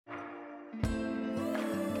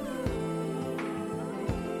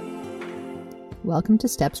Welcome to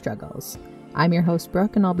Step Struggles. I'm your host,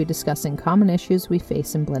 Brooke, and I'll be discussing common issues we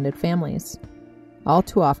face in blended families. All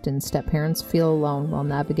too often, step-parents feel alone while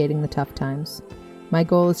navigating the tough times. My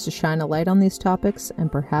goal is to shine a light on these topics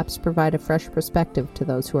and perhaps provide a fresh perspective to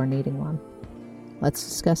those who are needing one. Let's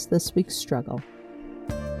discuss this week's struggle.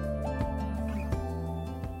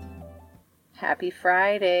 Happy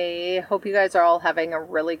Friday. Hope you guys are all having a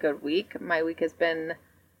really good week. My week has been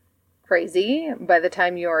crazy. By the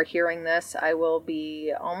time you are hearing this, I will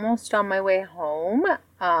be almost on my way home.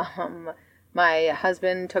 My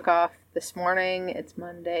husband took off this morning. It's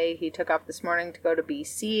Monday. He took off this morning to go to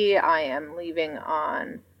BC. I am leaving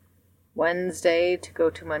on Wednesday to go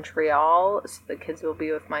to Montreal. So the kids will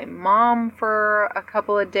be with my mom for a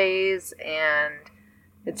couple of days, and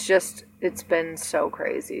it's been so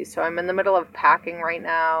crazy. So I'm in the middle of packing right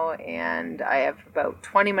now, and I have about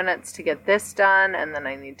 20 minutes to get this done, and then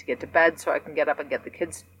I need to get to bed so I can get up and get the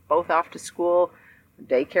kids both off to school,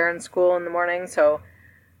 daycare and school in the morning. So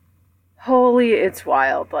holy, it's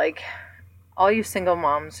wild. Like, all you single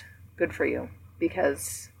moms, good for you,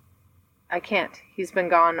 because I can't. He's been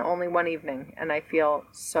gone only one evening, and I feel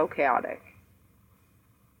so chaotic.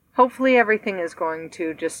 Hopefully everything is going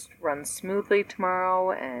to just run smoothly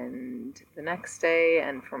tomorrow and the next day,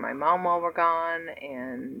 and for my mom while we're gone,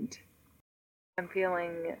 and I'm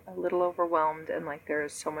feeling a little overwhelmed and like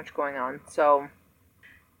there's so much going on. So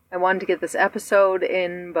I wanted to get this episode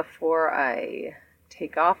in before I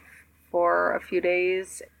take off for a few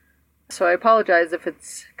days. So I apologize if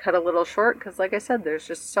it's cut a little short, because like I said, there's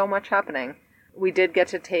just so much happening. We did get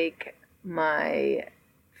to take my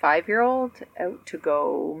 5-year-old out to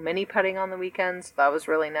go mini putting on the weekends. So that was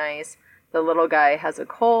really nice. The little guy has a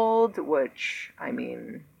cold, which, I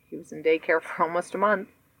mean, he was in daycare for almost a month,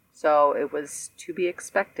 so it was to be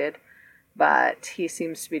expected, but he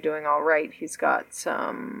seems to be doing all right. He's got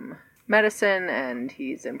some medicine and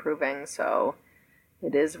he's improving, so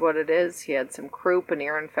it is what it is. He had some croup and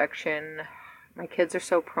ear infection. My kids are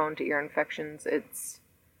so prone to ear infections, it's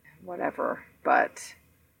whatever,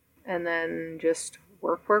 and then just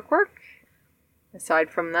work. Aside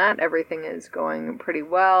from that, everything is going pretty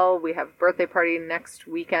well. We have a birthday party next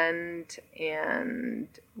weekend, and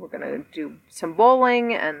we're going to do some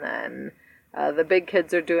bowling, and then the big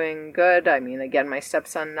kids are doing good. I mean, again, my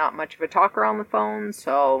stepson, not much of a talker on the phone,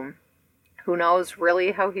 so who knows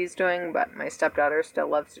really how he's doing, but my stepdaughter still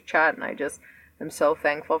loves to chat, and I just am so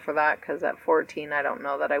thankful for that, because at 14, I don't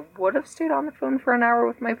know that I would have stayed on the phone for an hour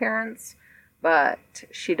with my parents. But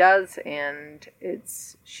she does, and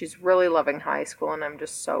she's really loving high school, and I'm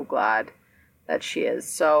just so glad that she is.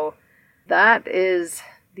 So that is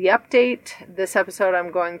the update. This episode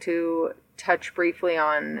I'm going to touch briefly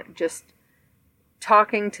on just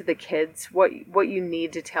talking to the kids, what you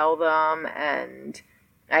need to tell them. And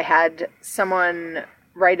I had someone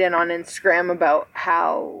write in on Instagram about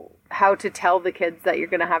how to tell the kids that you're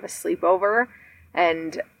going to have a sleepover,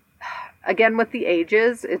 and again, with the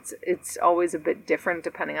ages, it's always a bit different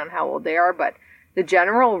depending on how old they are, but the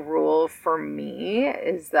general rule for me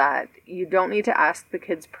is that you don't need to ask the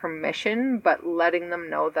kids permission, but letting them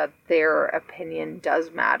know that their opinion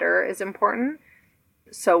does matter is important.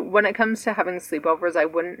 So when it comes to having sleepovers, I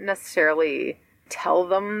wouldn't necessarily tell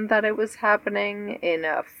them that it was happening in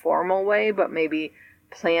a formal way, but maybe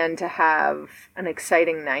plan to have an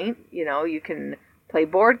exciting night. You know, you can play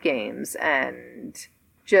board games and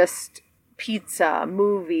just pizza,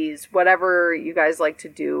 movies, whatever you guys like to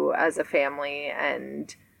do as a family,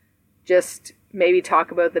 and just maybe talk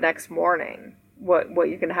about the next morning, what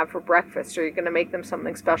you're going to have for breakfast, or you're going to make them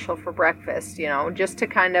something special for breakfast, you know, just to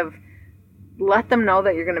kind of let them know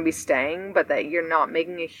that you're going to be staying, but that you're not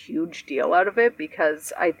making a huge deal out of it,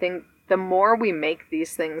 because I think the more we make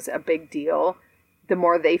these things a big deal, the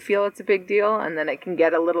more they feel it's a big deal, and then it can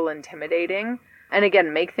get a little intimidating. And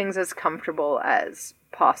again, make things as comfortable as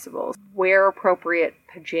possible. Wear appropriate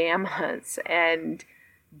pajamas and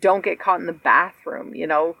don't get caught in the bathroom, you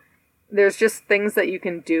know. There's just things that you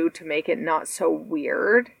can do to make it not so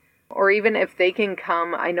weird. Or even if they can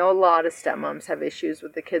come, I know a lot of stepmoms have issues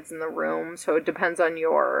with the kids in the room, so it depends on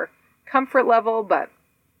your comfort level, but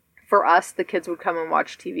for us, the kids would come and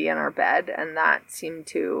watch TV in our bed, and that seemed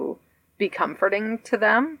to be comforting to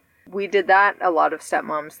them. We did that. A lot of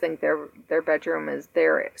stepmoms think their bedroom is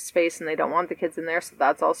their space and they don't want the kids in there, so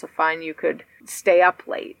that's also fine. You could stay up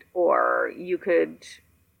late, or you could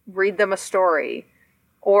read them a story,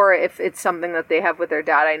 or if it's something that they have with their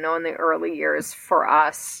dad. I know in the early years for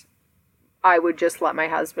us, I would just let my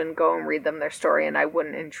husband go and read them their story, and I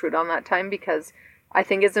wouldn't intrude on that time, because I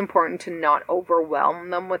think it's important to not overwhelm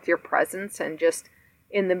them with your presence and just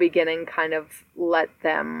in the beginning kind of let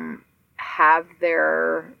them have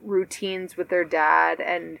their routines with their dad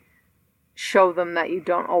and show them that you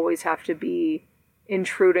don't always have to be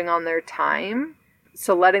intruding on their time.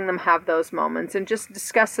 So letting them have those moments and just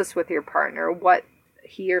discuss this with your partner, what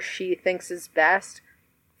he or she thinks is best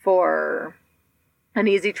for an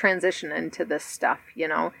easy transition into this stuff, you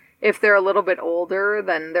know. If they're a little bit older,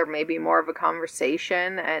 then there may be more of a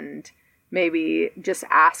conversation and maybe just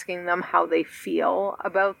asking them how they feel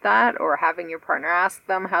about that, or having your partner ask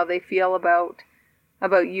them how they feel about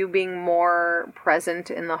you being more present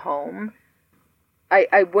in the home.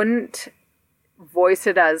 I wouldn't voice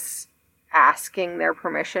it as asking their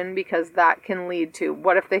permission, because that can lead to,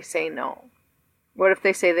 what if they say no? What if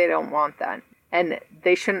they say they don't want that? And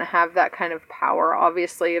they shouldn't have that kind of power.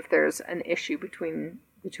 Obviously, if there's an issue between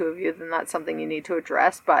the two of you, then that's something you need to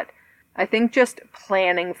address. But I think just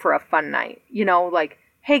planning for a fun night, you know, like,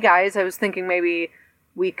 hey guys, I was thinking maybe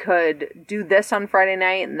we could do this on Friday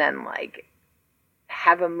night and then like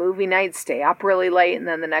have a movie night, stay up really late, and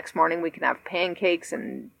then the next morning we can have pancakes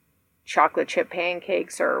and chocolate chip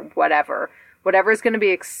pancakes or whatever is going to be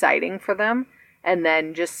exciting for them. And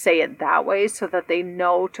then just say it that way so that they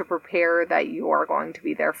know to prepare that you're going to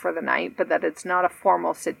be there for the night, but that it's not a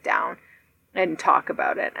formal sit down and talk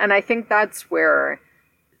about it. And I think that's where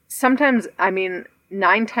sometimes,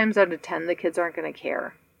 9 times out of 10, the kids aren't going to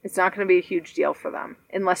care. It's not going to be a huge deal for them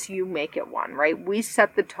unless you make it one, right? We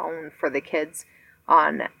set the tone for the kids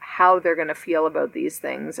on how they're going to feel about these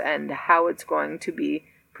things and how it's going to be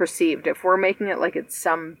perceived. If we're making it like it's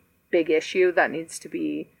some big issue that needs to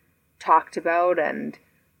be talked about and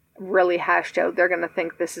really hashed out, they're going to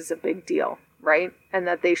think this is a big deal, right? And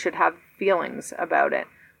that they should have feelings about it.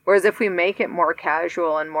 Whereas if we make it more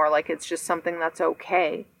casual and more like it's just something that's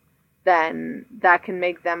okay, then that can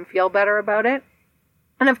make them feel better about it.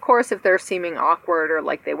 And of course, if they're seeming awkward or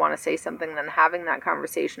like they want to say something, then having that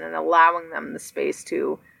conversation and allowing them the space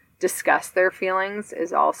to discuss their feelings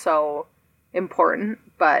is also important.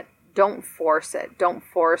 But don't force it. Don't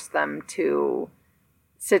force them to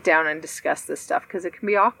sit down and discuss this stuff, because it can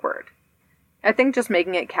be awkward. I think just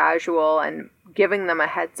making it casual and giving them a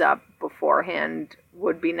heads up beforehand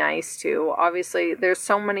would be nice too. Obviously, there's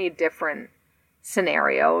so many different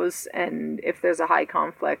scenarios, and if there's a high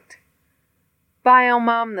conflict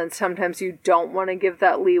biomom, then sometimes you don't want to give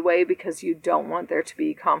that leeway because you don't want there to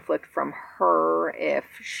be conflict from her if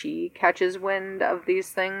she catches wind of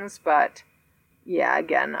these things. But yeah,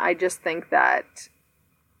 again, I just think that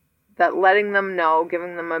letting them know,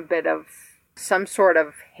 giving them a bit of some sort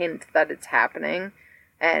of hint that it's happening,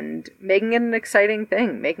 and making it an exciting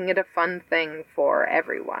thing, making it a fun thing for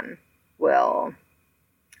everyone will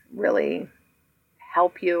really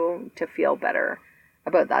help you to feel better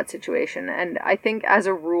about that situation. And I think as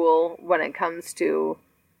a rule, when it comes to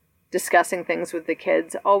discussing things with the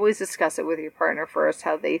kids, always discuss it with your partner first,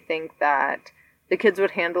 how they think that the kids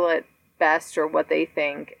would handle it best or what they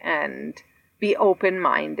think, and be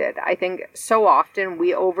open-minded. I think so often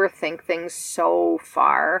we overthink things so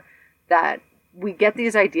far that we get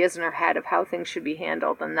these ideas in our head of how things should be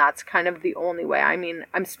handled, and that's kind of the only way. I mean,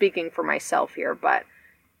 I'm speaking for myself here, but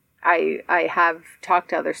I have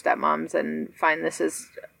talked to other stepmoms and find this is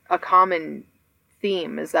a common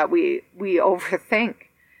theme, is that we overthink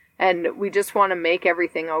and we just want to make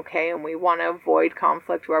everything okay, and we want to avoid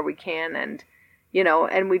conflict where we can, and you know,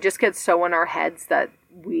 and we just get so in our heads that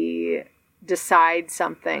we decide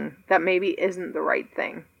something that maybe isn't the right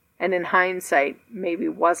thing, and in hindsight maybe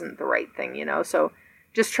wasn't the right thing, you know. So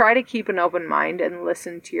just try to keep an open mind and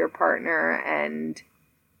listen to your partner and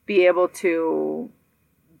be able to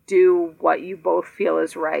do what you both feel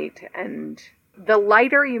is right. And the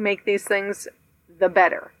lighter you make these things, the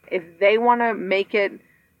better. If they want to make it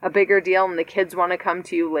a bigger deal and the kids want to come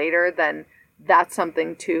to you later, then that's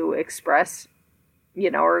something to express,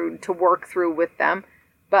 you know, or to work through with them.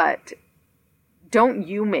 But don't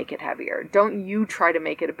you make it heavier. Don't you try to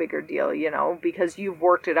make it a bigger deal, you know, because you've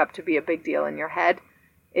worked it up to be a big deal in your head.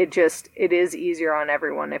 It is easier on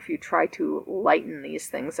everyone if you try to lighten these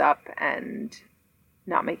things up and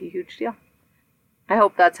not make a huge deal. I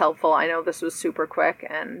hope that's helpful. I know this was super quick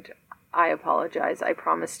and I apologize. I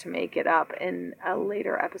promise to make it up in a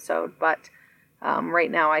later episode, but right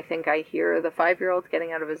now I think I hear the 5-year-old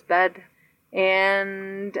getting out of his bed,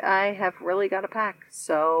 and I have really got to pack.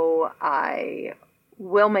 So I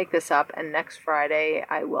will make this up, and next Friday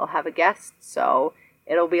I will have a guest, so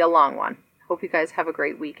it'll be a long one. Hope you guys have a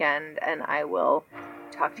great weekend, and I will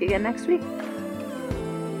talk to you again next week.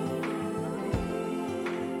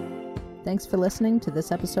 Thanks for listening to this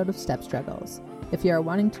episode of Step Struggles. If you are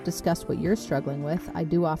wanting to discuss what you're struggling with, I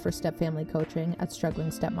do offer step family coaching at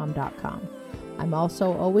strugglingstepmom.com. I'm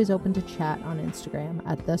also always open to chat on Instagram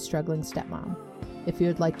at @thestrugglingstepmom. If you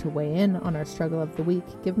would like to weigh in on our struggle of the week,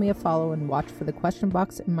 give me a follow and watch for the question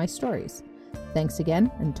box in my stories. Thanks again,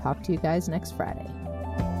 and talk to you guys next Friday.